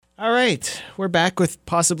All right, we're back with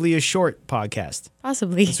possibly a short podcast.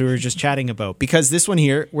 Possibly. That's what we were just chatting about. Because this one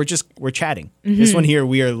here, we're chatting. Mm-hmm. This one here,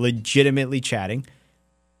 we are legitimately chatting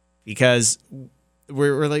because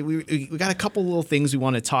we're like we got a couple little things we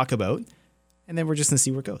want to talk about, and then we're just gonna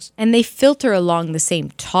see where it goes. And they filter along the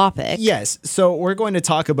same topic. Yes. So we're going to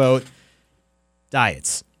talk about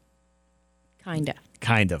diets. Kind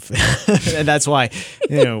of. And that's why,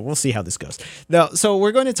 we'll see how this goes. Now, so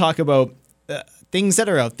we're going to talk about things that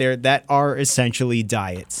are out there that are essentially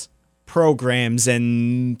diets, programs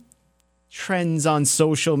and trends on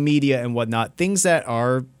social media and whatnot. Things that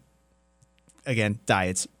are, again,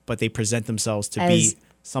 diets, but they present themselves to be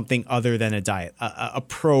something other than a diet, a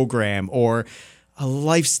program or a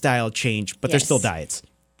lifestyle change, but they're still diets.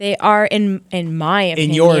 They are, in my opinion.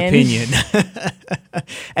 In your opinion.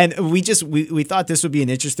 And we thought this would be an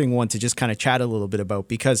interesting one to just kind of chat a little bit about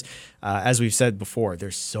because, as we've said before,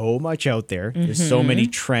 there's so much out there. Mm-hmm. There's so many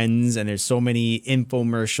trends and there's so many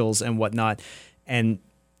infomercials and whatnot. And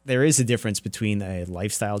there is a difference between a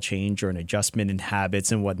lifestyle change or an adjustment in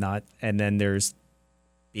habits and whatnot. And then there's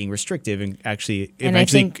being restrictive and actually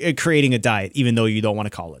eventually creating a diet, even though you don't want to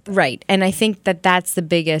call it that. Right. And I think that that's the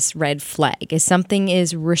biggest red flag. If something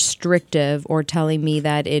is restrictive or telling me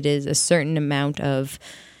that it is a certain amount of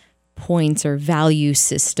points or value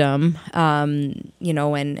system, and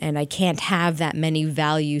I can't have that many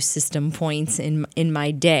value system points in my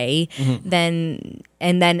day, then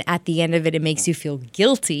at the end of it, it makes you feel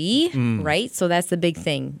guilty, right? So that's the big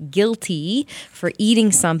thing. Guilty for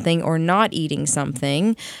eating something or not eating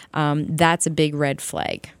something. That's a big red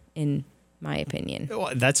flag, in my opinion.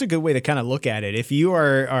 Well, that's a good way to kind of look at it. If you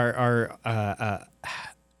are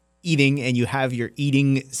eating and you have your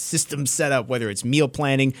eating system set up, whether it's meal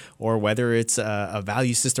planning or whether it's a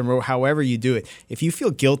value system or however you do it, if you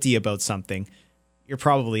feel guilty about something, you're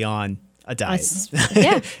probably on a diet.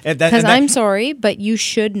 Yeah, because I'm sorry, but you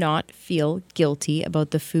should not feel guilty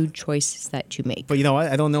about the food choices that you make. But you know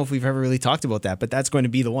what? I don't know if we've ever really talked about that, but that's going to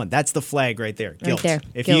be the one. That's the flag right there. Guilt. Right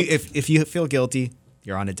there. If you feel guilty,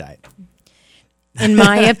 you're on a diet. In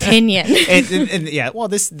my opinion. and yeah, well,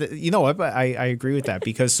 you know what? But I agree with that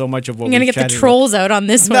because so much of what I'm gonna get the trolls out on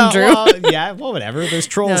this one, Drew. Well, whatever. There's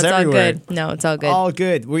trolls everywhere. No, it's all good. All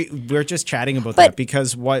good. We're just chatting about that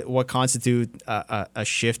because what constitutes a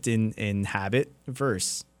shift in habit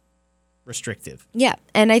versus restrictive. Yeah,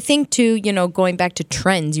 and I think too, going back to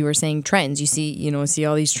trends, you were saying trends. You see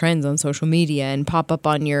all these trends on social media and pop up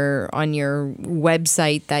on your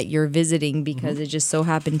website that you're visiting because it just so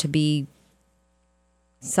happened to be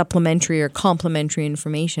supplementary or complementary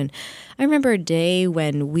information. I remember a day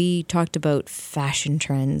when we talked about fashion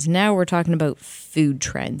trends. Now we're talking about food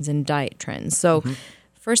trends and diet trends. So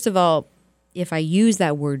first of all, if I use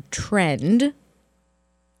that word trend,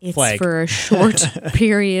 it's for a short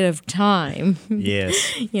period of time.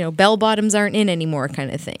 Yes. Bell bottoms aren't in anymore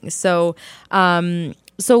kind of thing. So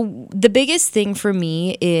So the biggest thing for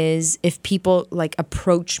me is if people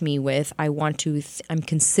approach me with, I'm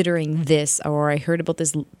considering this, or I heard about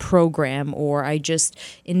this program, or I just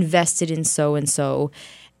invested in so-and-so,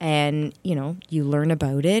 and, you learn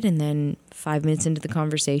about it, and then 5 minutes into the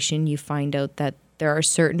conversation, you find out that there are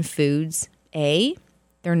certain foods, A,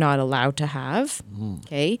 they're not allowed to have,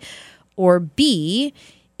 okay, or B,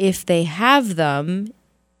 if they have them,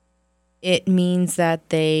 it means that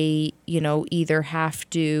they, either have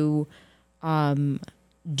to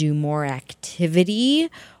do more activity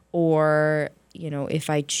or, if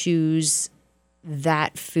I choose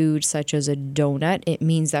that food, such as a donut, it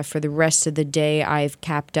means that for the rest of the day, I've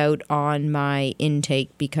capped out on my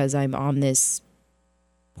intake because I'm on this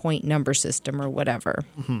point number system or whatever.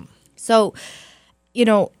 Mm-hmm. So,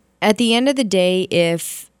 at the end of the day,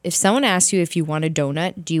 if someone asks you if you want a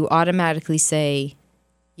donut, do you automatically say,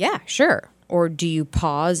 yeah, sure? Or do you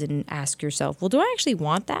pause and ask yourself, well, do I actually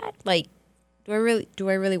want that? Do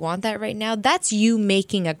I really want that right now? That's you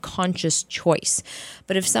making a conscious choice.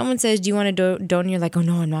 But if someone says, do you want a donut? You're like, oh,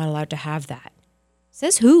 no, I'm not allowed to have that.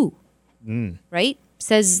 Says who? Right?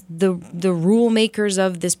 Says the rule makers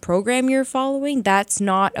of this program you're following. That's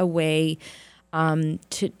not a way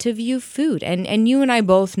to view food. And you and I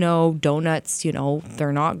both know donuts,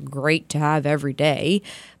 they're not great to have every day.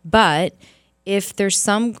 But if there's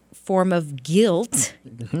some form of guilt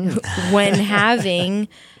when having,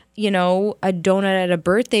 a donut at a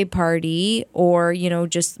birthday party or,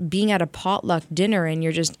 just being at a potluck dinner and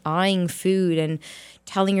you're just eyeing food and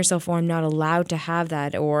telling yourself, oh, I'm not allowed to have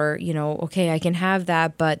that, or, okay, I can have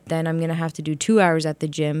that, but then I'm going to have to do 2 hours at the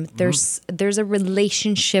gym. There's a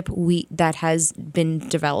relationship that has been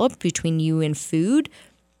developed between you and food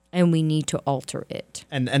and we need to alter it.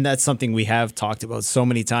 And that's something we have talked about so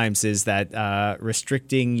many times, is that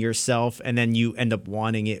restricting yourself and then you end up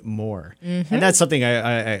wanting it more. And that's something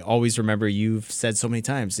I always remember you've said so many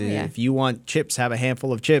times. Yeah. If you want chips, have a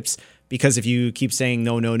handful of chips. Because if you keep saying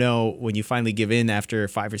no, no, no, when you finally give in after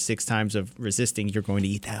 5 or 6 times of resisting, you're going to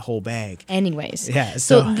eat that whole bag. Anyways. Yeah.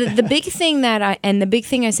 So the big thing the big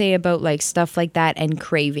thing I say about like stuff like that and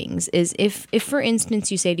cravings is if for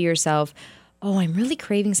instance you say to yourself, oh, I'm really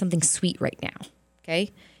craving something sweet right now.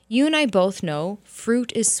 Okay. You and I both know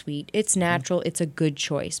fruit is sweet. It's natural. It's a good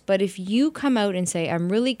choice. But if you come out and say, I'm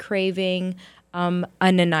really craving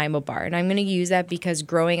a Nanaimo bar. And I'm going to use that because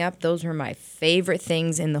growing up, those were my favorite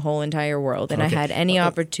things in the whole entire world. And I had any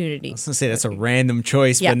opportunity. I was going to say that's a random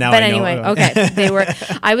choice, but now but I know. anyway, okay. They were.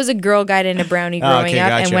 I was a Girl Guide and a brownie growing up.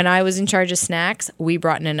 Gotcha. And when I was in charge of snacks, we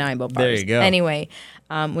brought Nanaimo bars. There you go. Anyway,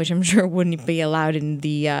 which I'm sure wouldn't be allowed in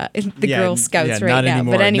the Girl Scouts right not now.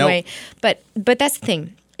 anymore. But anyway, but that's the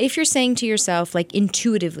thing. If you're saying to yourself, like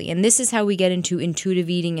intuitively, and this is how we get into intuitive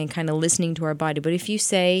eating and kind of listening to our body. But if you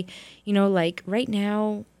say, like right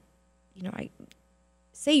now, I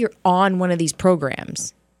say you're on one of these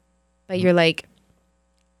programs, but you're like,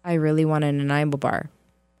 I really want a Nanaimo bar,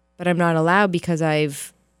 but I'm not allowed because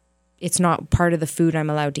it's not part of the food I'm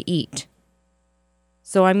allowed to eat.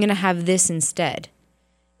 So I'm going to have this instead.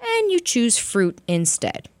 And you choose fruit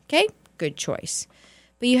instead. Okay? Good choice.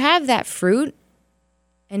 But you have that fruit,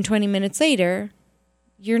 and 20 minutes later,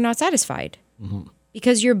 you're not satisfied.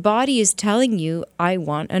 Because your body is telling you, I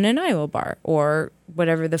want a Nanaimo bar or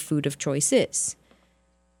whatever the food of choice is.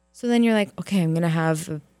 So then you're like, okay, I'm going to have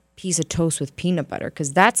a piece of toast with peanut butter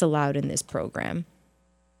because that's allowed in this program.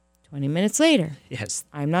 20 minutes later, Yes.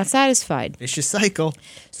 I'm not satisfied. Vicious cycle.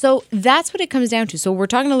 So that's what it comes down to. So we're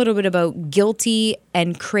talking a little bit about guilty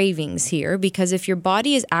and cravings here, because if your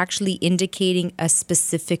body is actually indicating a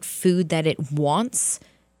specific food that it wants,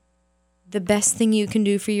 the best thing you can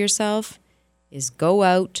do for yourself is go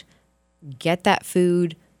out, get that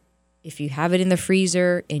food. If you have it in the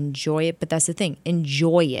freezer, enjoy it. But that's the thing,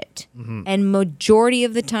 enjoy it. And majority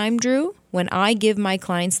of the time, Drew, when I give my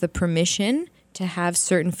clients the permission to have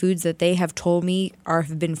certain foods that they have told me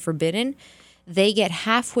have been forbidden, they get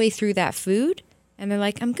halfway through that food and they're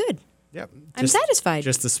like, I'm good. Yep. I'm satisfied.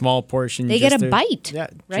 Just a small portion. They just get a bite, Yeah.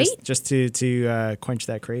 right? Just to quench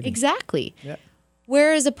that craving. Exactly. Yeah.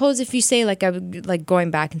 Whereas opposed if you say like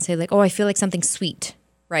going back and say like, oh, I feel like something sweet,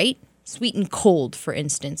 right? Sweet and cold, for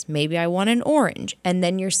instance. Maybe I want an orange, and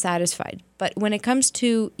then you're satisfied. But when it comes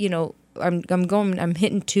to, I'm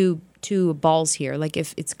hitting two balls here. Like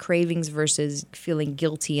if it's cravings versus feeling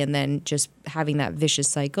guilty and then just having that vicious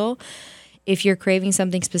cycle. If you're craving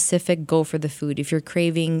something specific, go for the food. If you're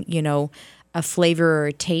craving, a flavor or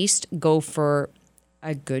a taste, go for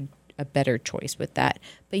a better choice with that.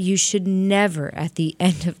 But you should never at the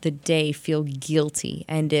end of the day feel guilty.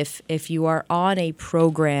 And if you are on a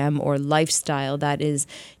program or lifestyle that is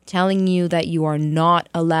telling you that you are not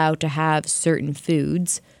allowed to have certain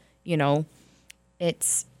foods,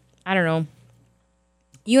 it's, I don't know.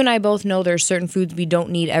 You and I both know there are certain foods we don't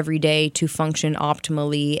need every day to function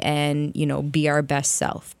optimally and, be our best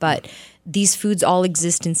self. But these foods all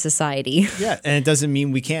exist in society. Yeah, and it doesn't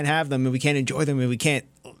mean we can't have them and we can't enjoy them and we can't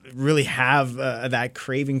really have that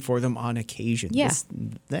craving for them on occasion. Yeah.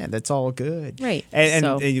 That's all good. Right.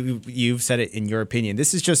 And you've said it in your opinion.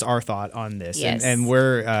 This is just our thought on this. Yes. And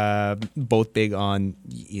we're both big on,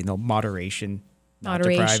 moderation.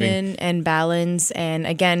 Moderation and balance. And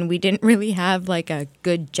again, we didn't really have like a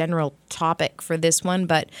good general topic for this one,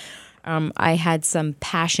 but I had some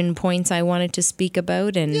passion points I wanted to speak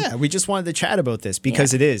about. And yeah, we just wanted to chat about this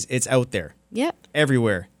because it's out there. Yep.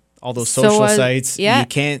 Everywhere. All those social sites, yeah.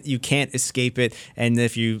 you can't escape it. And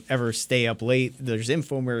if you ever stay up late, there's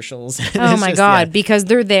infomercials. Oh my God, because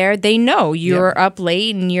they're there. They know you're up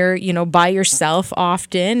late and you're, by yourself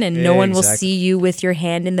often and no one will see you with your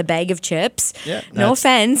hand in the bag of chips. Yeah, no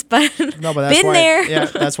offense, but no, but that's been why, there. Yeah,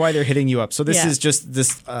 that's why they're hitting you up. So this is just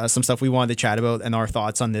some stuff we wanted to chat about and our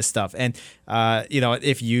thoughts on this stuff. And,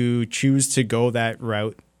 if you choose to go that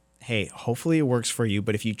route, hey, hopefully it works for you.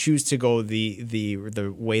 But if you choose to go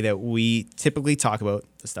the way that we typically talk about,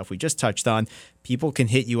 the stuff we just touched on, people can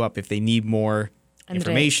hit you up if they need more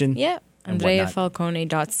information. Yeah,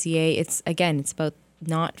 AndreaFalcone.ca. It's about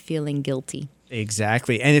not feeling guilty.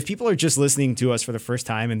 Exactly. And if people are just listening to us for the first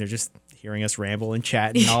time and they're just hearing us ramble and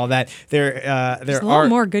chat and all that, there's a lot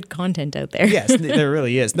more good content out there. Yes, there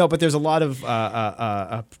really is. No, but there's a lot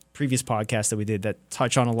of previous podcasts that we did that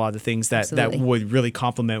touch on a lot of the things that would really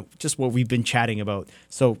complement just what we've been chatting about.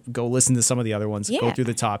 So go listen to some of the other ones, go through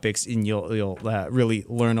the topics, and you'll really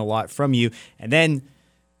learn a lot from you. And then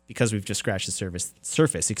because we've just scratched the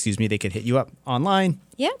surface, they could hit you up online,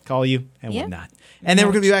 call you, and whatnot. And then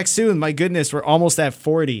we're going to be back soon. My goodness, we're almost at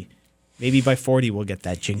 40. Maybe by 40, we'll get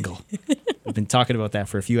that jingle. We've been talking about that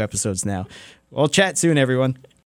for a few episodes now. We'll chat soon, everyone.